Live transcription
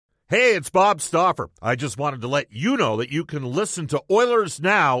Hey, it's Bob Stauffer. I just wanted to let you know that you can listen to Oilers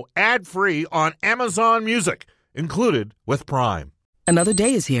Now ad-free on Amazon Music, included with Prime. Another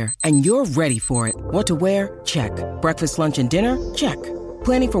day is here, and you're ready for it. What to wear? Check. Breakfast, lunch, and dinner? Check.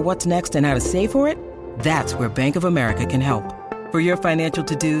 Planning for what's next and how to save for it? That's where Bank of America can help. For your financial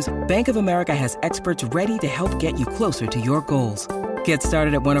to-dos, Bank of America has experts ready to help get you closer to your goals. Get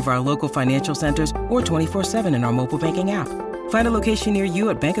started at one of our local financial centers or 24/7 in our mobile banking app. Find a location near you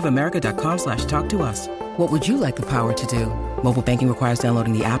at bankofamerica.com/talktous. What would you like the power to do? Mobile banking requires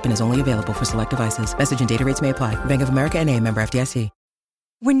downloading the app and is only available for select devices. Message and data rates may apply. Bank of America N.A., member FDIC.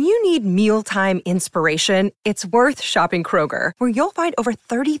 When you need mealtime inspiration, it's worth shopping Kroger, where you'll find over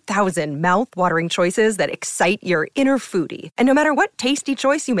 30,000 mouth-watering choices that excite your inner foodie. And no matter what tasty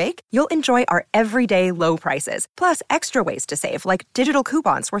choice you make, you'll enjoy our everyday low prices, plus extra ways to save, like digital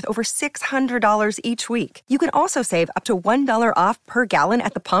coupons worth over $600 each week. You can also save up to $1 off per gallon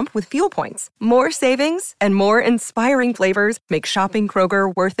at the pump with fuel points. More savings and more inspiring flavors make shopping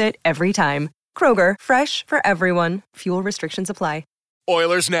Kroger worth it every time. Kroger, fresh for everyone. Fuel restrictions apply.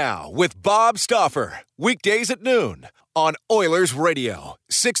 Oilers Now with Bob Stauffer. Weekdays at noon on Oilers Radio,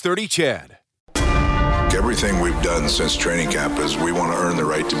 630 CHED. Everything we've done since training camp is we want to earn the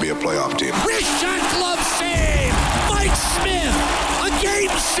right to be a playoff team. Wrist shot glove save! Mike Smith, a game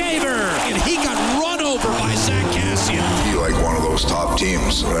saver! And he got run over by Zach Kassian. Be like one of those top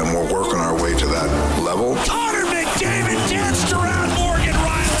teams, and we're working our way to that level. Connor McDavid danced around Morgan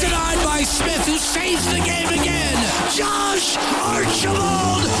Riley. Denied by Smith, who saves the game again. Josh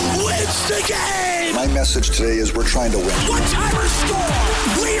Archibald wins the game! My message today is we're trying to win. One-timer score!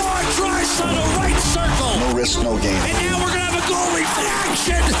 Leon Draisaitl, right circle! No risk, no gain. And now we're going to have a goal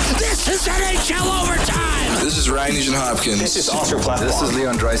reaction! This is NHL overtime! This is Ryan Nugent-Hopkins. This is Oscar Platt. This is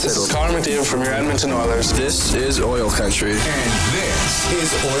Leon Draisaitl. This is Connor McDavid from your Edmonton Oilers. This is Oil Country. And this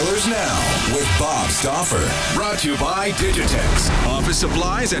is Oilers Now with Bob Stauffer. Brought to you by Digitex. Office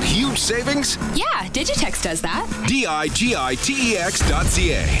supplies at huge savings? Yeah, Digitex does that. digitex.ca.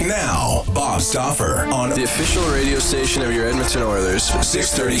 Now, Bob Stauffer on the official radio station of your Edmonton Oilers,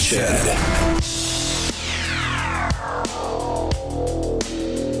 630 CHED.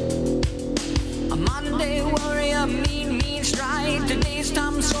 A modern day warrior, mean stride. Today's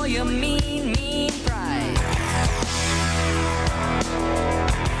Tom Sawyer, mean pride.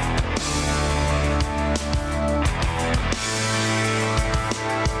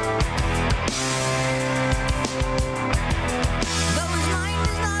 Though his mind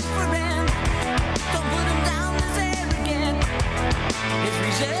is not for him, don't put him down as arrogant. His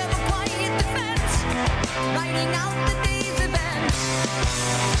reserve a quiet defense, writing out the day's events.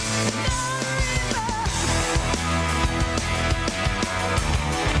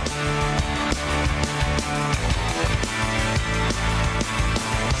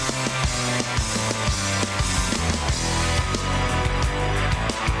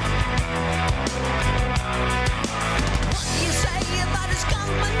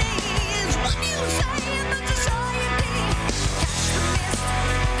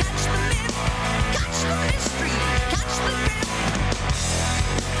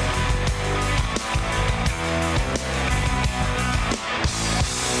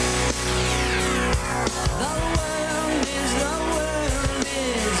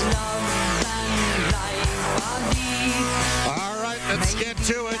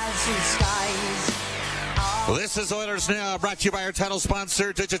 This is Oilers Now, brought to you by our title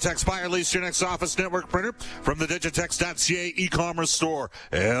sponsor, Digitex. Buy or lease your next office network printer from the Digitex.ca e-commerce store.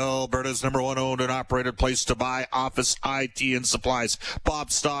 Alberta's number one owned and operated place to buy office IT and supplies. Bob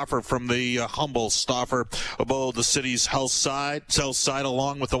Stauffer from the humble Stauffer above the city's south side,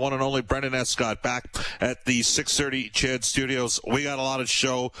 along with the one and only Brendan Escott back at the 630 CHED studios. We got a lot of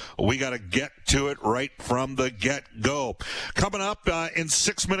show. We got to get to it right from the get-go. Coming up in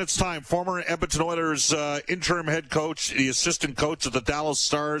 6 minutes' time, former Edmonton Oilers interim head coach, the assistant coach of the Dallas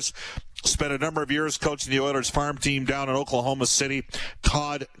Stars, spent a number of years coaching the Oilers farm team down in Oklahoma City,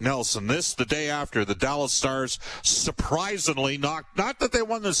 Todd Nelson. This the day after the Dallas Stars surprisingly not that they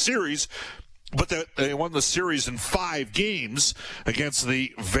won the series, but they won the series in 5 games against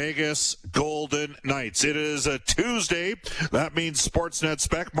the Vegas Golden Knights. It is a Tuesday. That means Sportsnet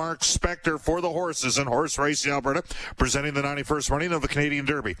Spec, Mark Spector for the horses in horse racing Alberta, presenting the 91st running of the Canadian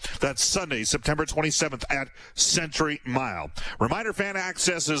Derby. That's Sunday, September 27th at Century Mile. Reminder, fan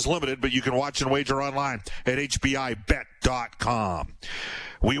access is limited, but you can watch and wager online at hbibet.com.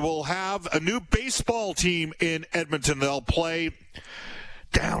 We will have a new baseball team in Edmonton. They'll play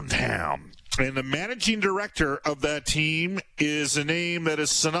downtown. And the managing director of that team is a name that is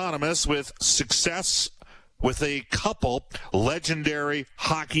synonymous with success, with a couple legendary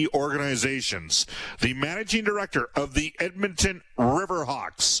hockey organizations. The managing director of the Edmonton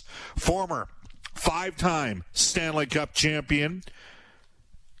Riverhawks, former 5-time Stanley Cup champion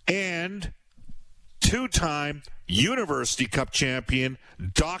and 2-time University Cup champion,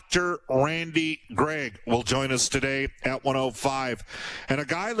 Dr. Randy Gregg, will join us today at 1:05. And a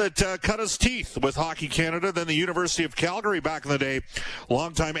guy that cut his teeth with Hockey Canada, then the University of Calgary back in the day,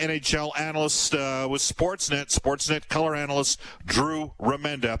 longtime NHL analyst with Sportsnet color analyst Drew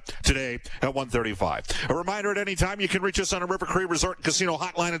Remenda, today at 1:35. A reminder, at any time you can reach us on a River Cree Resort and Casino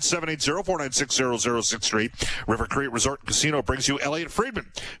hotline at 780-496-0063. River Cree Resort and Casino brings you Elliot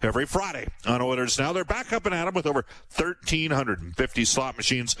Friedman every Friday on Oilers Now. They're back up and at 'em with over 1,350 slot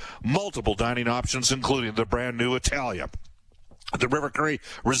machines, multiple dining options, including the brand new Italia. The River Cree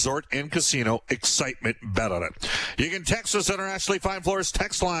Resort and Casino, excitement, bet on it. You can text us on our Ashley Fine Floors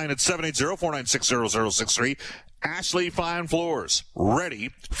text line at 780-496-0063. Ashley Fine Floors,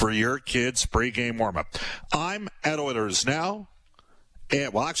 ready for your kids' pregame warm-up. I'm at Oilers Now.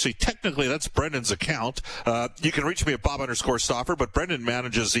 And, well, actually, technically, that's Brendan's account. You can reach me at Bob_Stauffer, but Brendan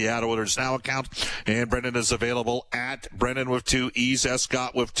manages the Oilers Now account, and Brendan is available at Brendan with 2 E's,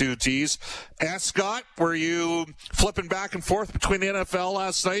 Escott with 2 T's. Escott, were you flipping back and forth between the NFL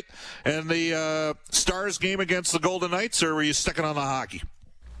last night and the Stars game against the Golden Knights, or were you sticking on the hockey?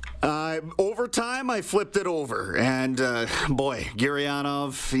 Overtime, I flipped it over, and boy,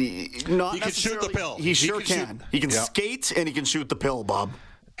 Gurianov, he can shoot the pill. He sure can. He can skate and he can shoot the pill, Bob.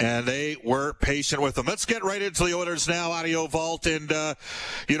 And they were patient with them. Let's get right into the Oilers Now audio vault. And,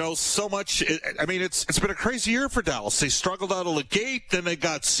 so much. It's been a crazy year for Dallas. They struggled out of the gate. Then they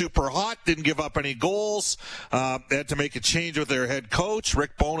got super hot, didn't give up any goals. They had to make a change with their head coach.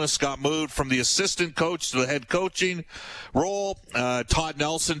 Rick Bowness got moved from the assistant coach to the head coaching role. Todd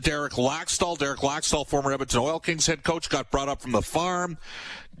Nelson, Derek Laxdal, former Edmonton Oil Kings head coach, got brought up from the farm.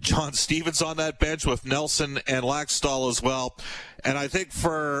 John Stevens on that bench with Nelson and Laxdal as well. And I think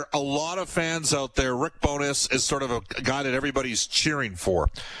for a lot of fans out there, Rick Bowness is sort of a guy that everybody's cheering for.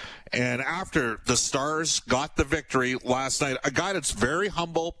 And after the Stars got the victory last night, a guy that's very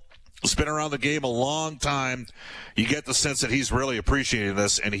humble, has been around the game a long time, you get the sense that he's really appreciating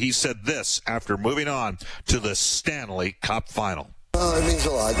this. And he said this after moving on to the Stanley Cup final. It means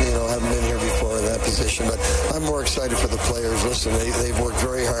a lot, haven't been here before in that position, but I'm more excited for the players. Listen, they've worked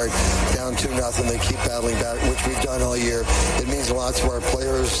very hard, down 2-0. They keep battling back, which we've done all year. It means a lot to our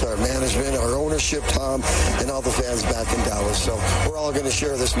players, our management, our ownership, Tom, and all the fans back in Dallas. So we're all going to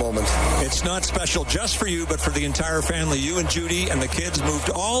share this moment. It's not special just for you, but for the entire family. You and Judy and the kids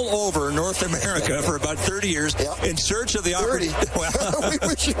moved all over North America for about 30 years in search of the opportunity. We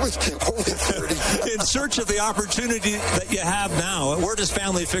wish it was only 30. In search of the opportunity that you have now. Where does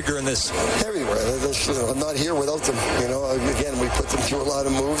family figure in this? Everywhere. I'm not here without them. Again, we put them through a lot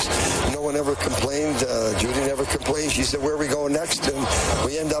of moves. No one ever complained. Judy never complained. She said, where are we going next? And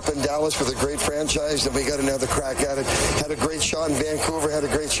we end up in Dallas with a great franchise, and we got another crack at it. Had a great shot in Vancouver, had a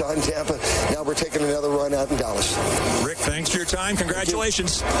great shot in Tampa. Now we're taking another run out in Dallas. Rick, thanks for your time.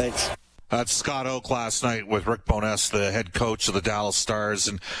 Congratulations. Thanks. That's Scott Oak last night with Rick Bowness, the head coach of the Dallas Stars.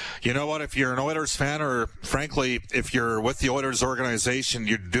 And you know what? If you're an Oilers fan, or frankly, if you're with the Oilers organization,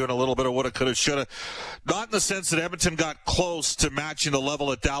 you're doing a little bit of woulda, coulda, shoulda. Not in the sense that Edmonton got close to matching the level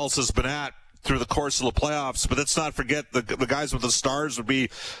that Dallas has been at through the course of the playoffs. But let's not forget the guys with the Stars would be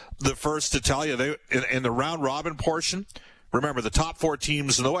the first to tell you. They in the round robin portion, remember the top 4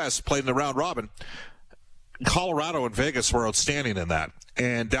 teams in the West played in the round robin. Colorado and Vegas were outstanding in that,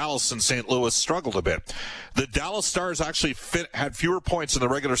 and Dallas and St. Louis struggled a bit. The Dallas Stars actually had fewer points in the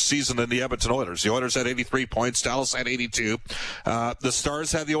regular season than the Edmonton Oilers. The Oilers had 83 points. Dallas had 82. The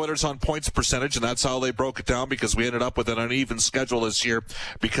Stars had the Oilers on points percentage, and that's how they broke it down, because we ended up with an uneven schedule this year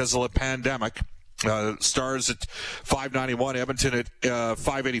because of the pandemic. Stars at 591, Edmonton at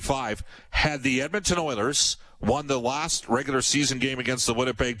 585. Had the Edmonton Oilers won the last regular season game against the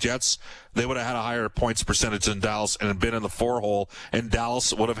Winnipeg Jets, they would have had a higher points percentage than Dallas and been in the 4-hole, and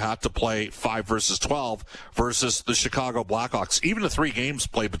Dallas would have had to play 5 versus 12 versus the Chicago Blackhawks. Even the 3 games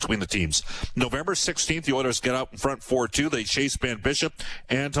played between the teams. November 16th, the Oilers get out in front 4-2. They chase Ben Bishop.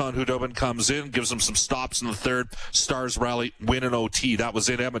 Anton Hudobin comes in, gives them some stops in the third. Stars rally, win in OT. That was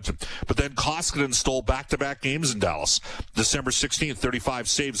in Edmonton. But then Koskinen stole back-to-back games in Dallas. December 16th, 35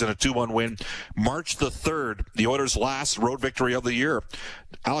 saves and a 2-1 win. March the 3rd, the Oilers' last road victory of the year.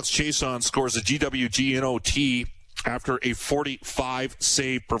 Alex Chiasson scores a GWG in OT after a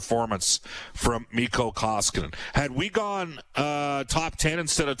 45-save performance from Mikko Koskinen. Had we gone top 10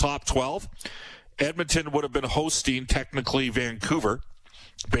 instead of top 12, Edmonton would have been hosting, technically, Vancouver.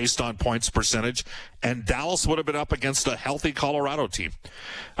 based on points percentage, and Dallas would have been up against a healthy Colorado team.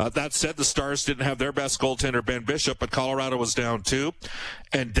 That said, the Stars didn't have their best goaltender, Ben Bishop, but Colorado was down too.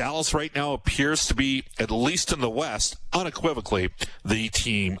 And Dallas right now appears to be, at least in the West, unequivocally the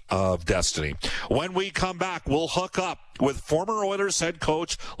team of destiny. When we come back, we'll hook up with former Oilers head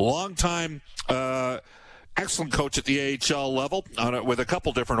coach, longtime excellent coach at the AHL level with a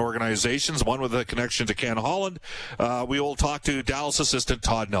couple different organizations, one with a connection to Ken Holland. We will talk to Dallas assistant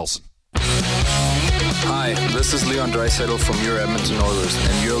Todd Nelson. Hi, this is Leon Draisaitl from your Edmonton Oilers,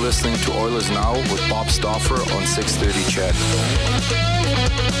 and you're listening to Oilers Now with Bob Stauffer on 630 CHED.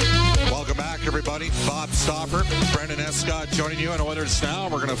 Welcome back, everybody. Bob Stauffer, Brendan Escott joining you on Oilers Now.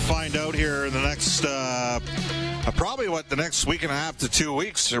 We're going to find out here in the next probably the next week and a half to 2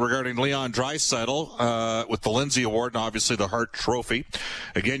 weeks regarding Leon Draisaitl with the Lindsay Award and obviously the Hart Trophy.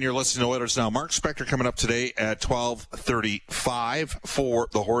 Again, you're listening to Oilers Now. Mark Spector coming up today at 12:35 for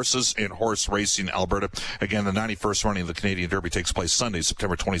the horses in horse racing Alberta. Again, the 91st running of the Canadian Derby takes place Sunday,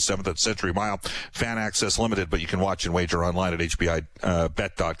 September 27th at Century Mile. Fan access limited, but you can watch and wager online at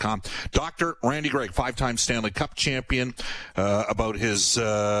HBIBet.com. Dr. Randy Gregg, 5-time Stanley Cup champion, about his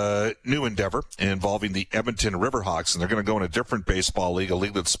new endeavor involving the Edmonton Riverhawks, and they're going to go in a different baseball league, a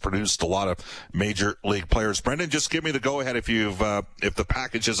league that's produced a lot of major league players. Brendan, just give me the go-ahead if the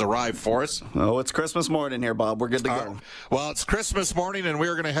package has arrived for us. Oh, it's Christmas morning here, Bob. We're good to go. Well, it's Christmas morning, and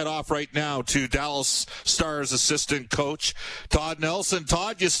we're going to head off right now to Dallas Stars assistant coach Todd Nelson.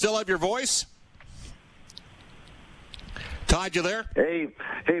 Todd, you still have your voice? Todd, you there? Hey,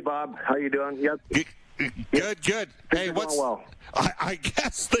 Bob. How you doing? Yep. Good. Hey, what's well? I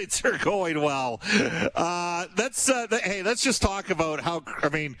guess things are going well. Let's just talk about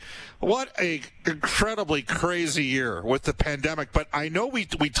what a incredibly crazy year with the pandemic. But I know we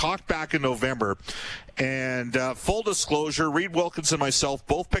talked back in November, and full disclosure, Reed Wilkins and myself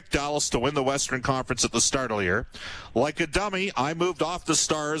both picked Dallas to win the Western Conference at the start of the year. Like a dummy, I moved off the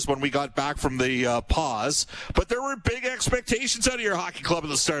Stars when we got back from the pause. But there were big expectations out of your hockey club at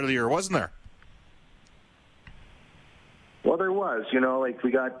the start of the year, wasn't there? Well, there was. We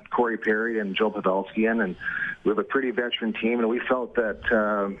got Corey Perry and Joe Pavelski in, and we have a pretty veteran team, and we felt that,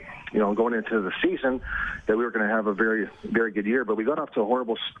 going into the season, that we were going to have a very, very good year. But we got off to a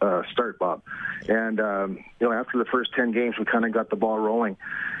horrible start, Bob. And, after the first 10 games, we kind of got the ball rolling.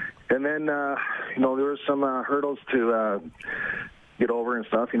 And then, there were some hurdles to get over and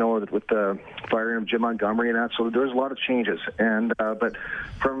stuff, with the firing of Jim Montgomery and that. So there was a lot of changes. And but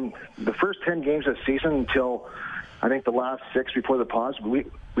from the first 10 games this season until I think the last 6 before the pause, we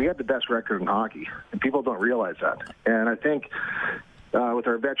had the best record in hockey, and people don't realize that. And I think with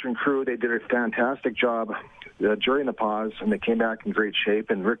our veteran crew, they did a fantastic job during the pause, and they came back in great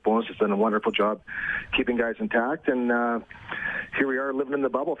shape. And Rick Bowness has done a wonderful job keeping guys intact. And here we are living in the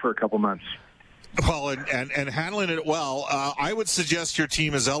bubble for a couple months. Well, and handling it well. I would suggest your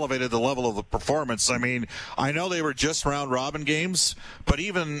team has elevated the level of the performance. I mean, I know they were just round robin games, but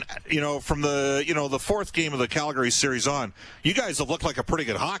even from the fourth game of the Calgary series on, you guys have looked like a pretty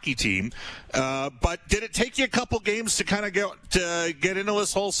good hockey team. But did it take you a couple games to kind of get into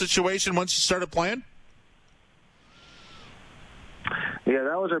this whole situation once you started playing? Yeah,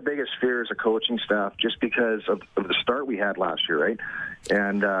 that was our biggest fear as a coaching staff, just because of the start we had last year, right?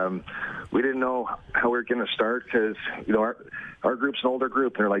 And we didn't know how we were going to start because, our group's an older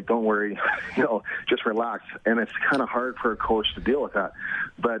group. They're like, don't worry, just relax. And it's kind of hard for a coach to deal with that.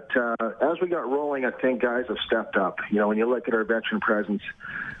 But as we got rolling, I think guys have stepped up. When you look at our veteran presence,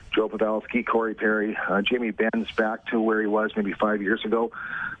 Joe Pavelski, Corey Perry, Jamie Benn's back to where he was maybe 5 years ago.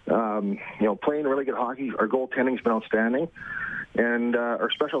 Playing really good hockey. Our goaltending's been outstanding. And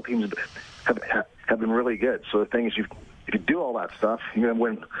our special teams have been really good. So the thing is, if you do all that stuff, you're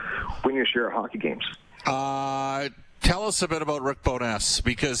going to win your share of hockey games. Tell us a bit about Rick Bowness,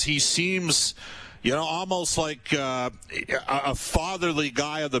 because he seems, almost like a fatherly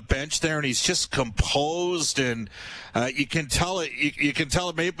guy on the bench there, and he's just composed, and you can tell it. You can tell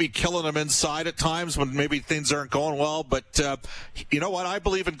it may be killing him inside at times when maybe things aren't going well. But you know what? I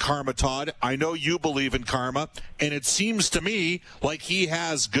believe in karma, Todd. I know you believe in karma, and it seems to me like he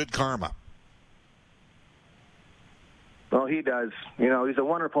has good karma. Well, he does. He's a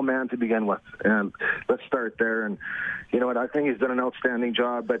wonderful man to begin with. And let's start there. And you know what? I think he's done an outstanding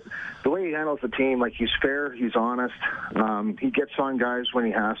job. But the way he handles the team, like, he's fair, he's honest. He gets on guys when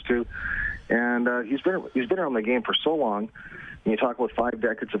he has to. And he's been around the game for so long. When you talk about 5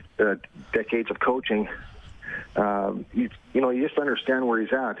 decades of coaching, you just understand where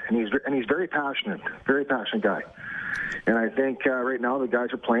he's at. And he's very passionate guy. And I think right now the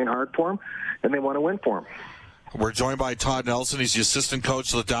guys are playing hard for him, and they want to win for him. We're joined by Todd Nelson. He's the assistant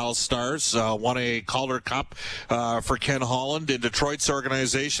coach of the Dallas Stars. Won a Calder Cup for Ken Holland in Detroit's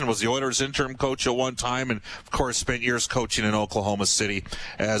organization. Was the Oilers' interim coach at one time, and of course spent years coaching in Oklahoma City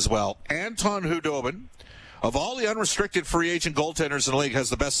as well. Anton Khudobin, of all the unrestricted free agent goaltenders in the league, has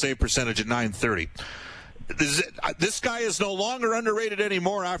the best save percentage at .930. This guy is no longer underrated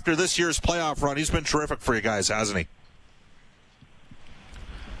anymore after this year's playoff run. He's been terrific for you guys, hasn't he?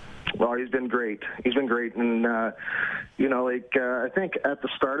 Well, he's been great. And, I think at the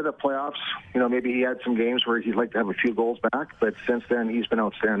start of the playoffs, maybe he had some games where he'd like to have a few goals back, but since then he's been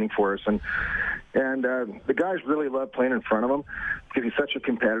outstanding for us. And the guys really love playing in front of him because he's such a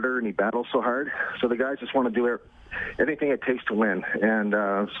competitor and he battles so hard. So the guys just want to do anything it takes to win. And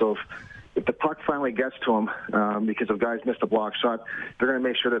so if the puck finally gets to him, because the guys missed a block shot, they're going to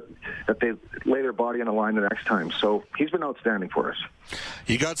make sure that they lay their body on the line the next time. So he's been outstanding for us.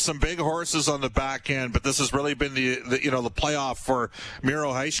 You got some big horses on the back end, but this has really been the playoff for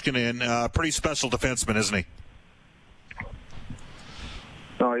Miro Heiskanen. Pretty special defenseman, isn't he?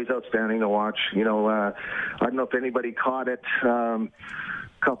 Oh, he's outstanding to watch. I don't know if anybody caught it a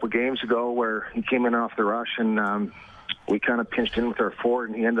couple of games ago where he came in off the rush and we kind of pinched in with our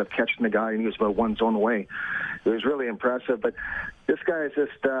forward, and he ended up catching the guy, and he was about one zone away. It was really impressive. But this guy is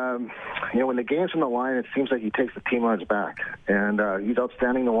just, when the game's on the line, it seems like he takes the team on his back. And he's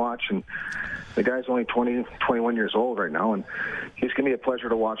outstanding to watch. And the guy's only 20, 21 years old right now, and he's going to be a pleasure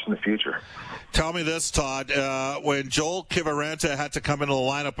to watch in the future. Tell me this, Todd. When Joel Kiviranta had to come into the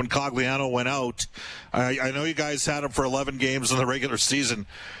lineup when Cogliano went out, I know you guys had him for 11 games in the regular season,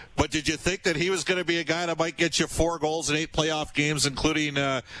 but did you think that he was going to be a guy that might get you 4 goals in 8 playoff games, including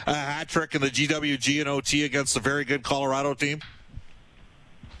a hat trick in the GWG and OT against a very good Colorado team?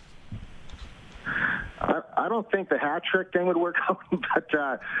 I don't think the hat trick thing would work out,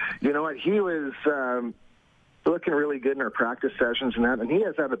 but you know what? He was looking really good in our practice sessions and that, and he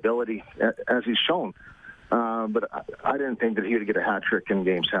has that ability as he's shown. But I didn't think that he would get a hat trick in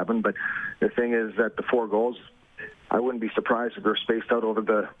Game 7. But the thing is that the 4 goals, I wouldn't be surprised if they're spaced out over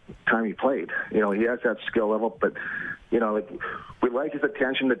the time he played. He has that skill level, but we like his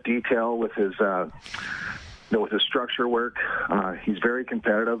attention to detail with his. With his structure work, he's very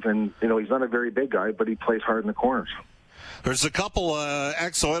competitive, and he's not a very big guy, but he plays hard in the corners. There's a couple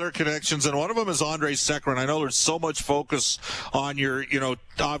ex-Oiler connections, and one of them is Andrei Sekera. I know there's so much focus on your,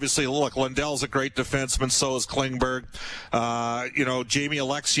 obviously, look, Lundell's a great defenseman, so is Klingberg. Jamie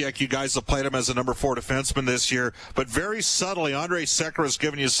Alexiak, you guys have played him as a number 4 defenseman this year, but very subtly, Andrei Sekera has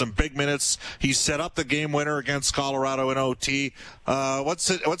given you some big minutes. He set up the game winner against Colorado in OT. What's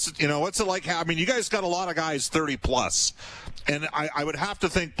it like? I mean, you guys got a lot of guys 30+, and I would have to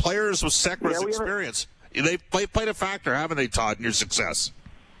think players with Sekera's experience. They've played a factor, haven't they, Todd, in your success?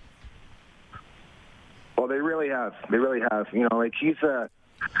 Well, they really have. He's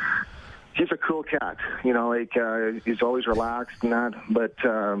a cool cat. He's always relaxed and that. But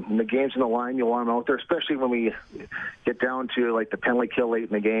when the game's in the line, you want him out there, especially when we get down to the penalty kill late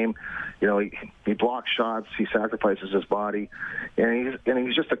in the game. He blocks shots, he sacrifices his body, and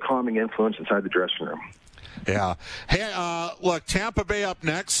he's just a calming influence inside the dressing room. Yeah. Hey, look, Tampa Bay up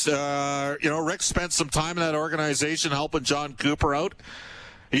next. Rick spent some time in that organization helping John Cooper out.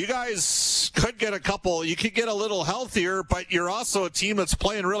 You guys could get you could get a little healthier, but you're also a team that's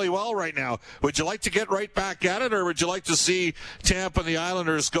playing really well right now. Would you like to get right back at it, or would you like to see Tampa and the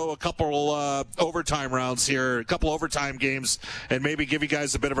Islanders go a couple overtime rounds here, a couple overtime games, and maybe give you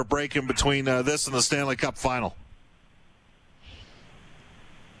guys a bit of a break in between this and the Stanley Cup final?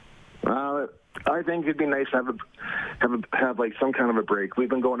 I think it'd be nice to have some kind of a break. We've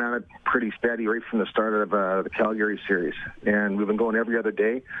been going at it pretty steady right from the start of the Calgary series, and we've been going every other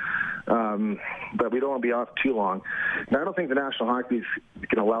day. But we don't want to be off too long. Now, I don't think the National Hockey League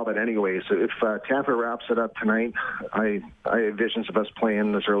can allow that anyway. So if Tampa wraps it up tonight, I have visions of us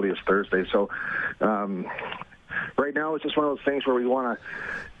playing as early as Thursday. So right now, it's just one of those things where we want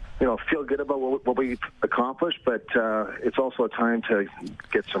to feel good about what we've accomplished, but it's also a time to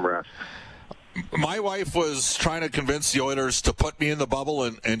get some rest. My wife was trying to convince the Oilers to put me in the bubble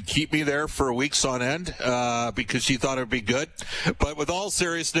and keep me there for weeks on end because she thought it would be good. But with all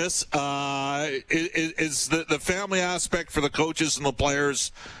seriousness, is the family aspect for the coaches and the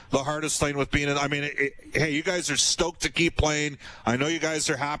players the hardest thing with being in? I mean, hey, you guys are stoked to keep playing. I know you guys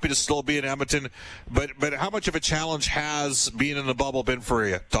are happy to still be in Edmonton, but how much of a challenge has being in the bubble been for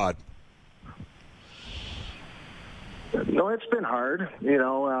you, Todd? No, it's been hard,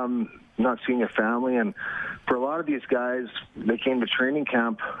 not seeing a family. And for a lot of these guys, they came to training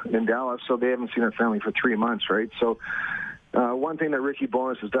camp in Dallas, so they haven't seen their family for 3 months, right? So one thing that Ricky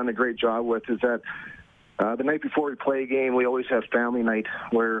Bowness has done a great job with is that The night before we play a game, we always have family night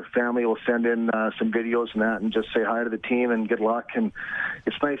where family will send in some videos and that and just say hi to the team and good luck. And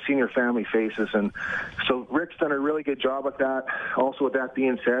it's nice seeing your family faces. And so Rick's done a really good job with that. Also, with that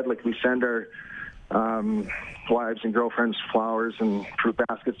being said, like, we send our wives and girlfriends flowers and fruit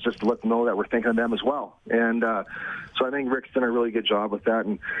baskets just to let them know that we're thinking of them as well. And so I think Rick's done a really good job with that.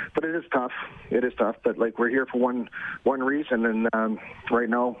 But it is tough. It is tough. But, like, we're here for one reason, and right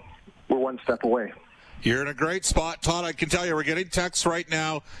now we're one step away. You're in a great spot, Todd. I can tell you, we're getting texts right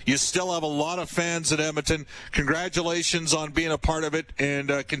now. You still have a lot of fans at Edmonton. Congratulations on being a part of it, and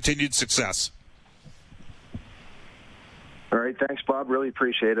continued success. All right, thanks, Bob. Really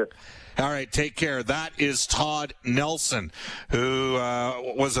appreciate it. All right, take care. That is Todd Nelson, who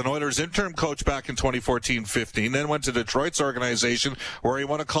was an Oilers interim coach back in 2014-15, then went to Detroit's organization where he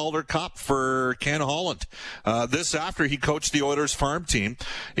won a Calder Cup for Ken Holland. This after he coached the Oilers farm team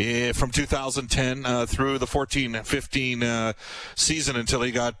from 2010 through the 14-15 season until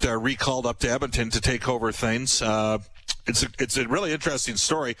he got recalled up to Edmonton to take over things. It's a really interesting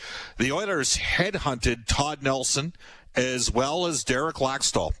story. The Oilers headhunted Todd Nelson as well as Derek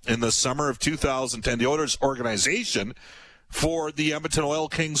Laxdal in the summer of 2010. The Oilers organization for the Edmonton Oil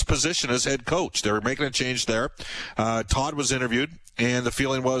Kings position as head coach. They were making a change there. Todd was interviewed, and the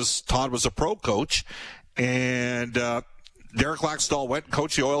feeling was Todd was a pro coach. And Derek Laxdal went and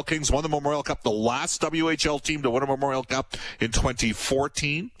coached the Oil Kings, won the Memorial Cup, the last WHL team to win a Memorial Cup in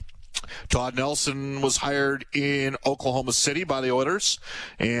 2014. Todd Nelson was hired in Oklahoma City by the Oilers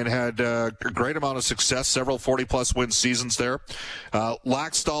and had a great amount of success, several 40-plus win seasons there.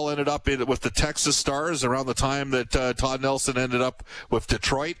 Laxdal ended up with the Texas Stars around the time that Todd Nelson ended up with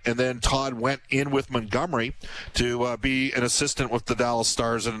Detroit, and then Todd went in with Montgomery to be an assistant with the Dallas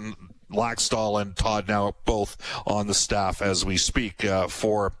Stars, and Laxdal and Todd now both on the staff as we speak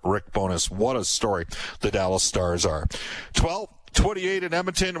for Rick Bowness. What a story the Dallas Stars are. 12:28 in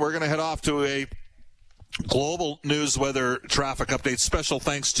Edmonton. We're going to head off to a global news weather traffic update. Special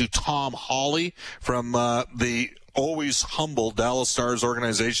thanks to Tom Hawley from the always humble Dallas Stars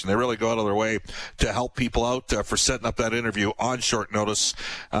organization. They really go out of their way to help people out for setting up that interview on short notice.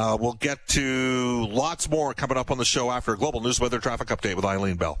 We'll get to lots more coming up on the show after a global news weather traffic update with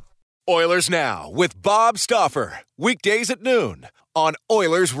Eileen Bell. Oilers Now with Bob Stauffer. Weekdays at noon on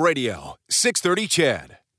Oilers Radio, 630 CHED.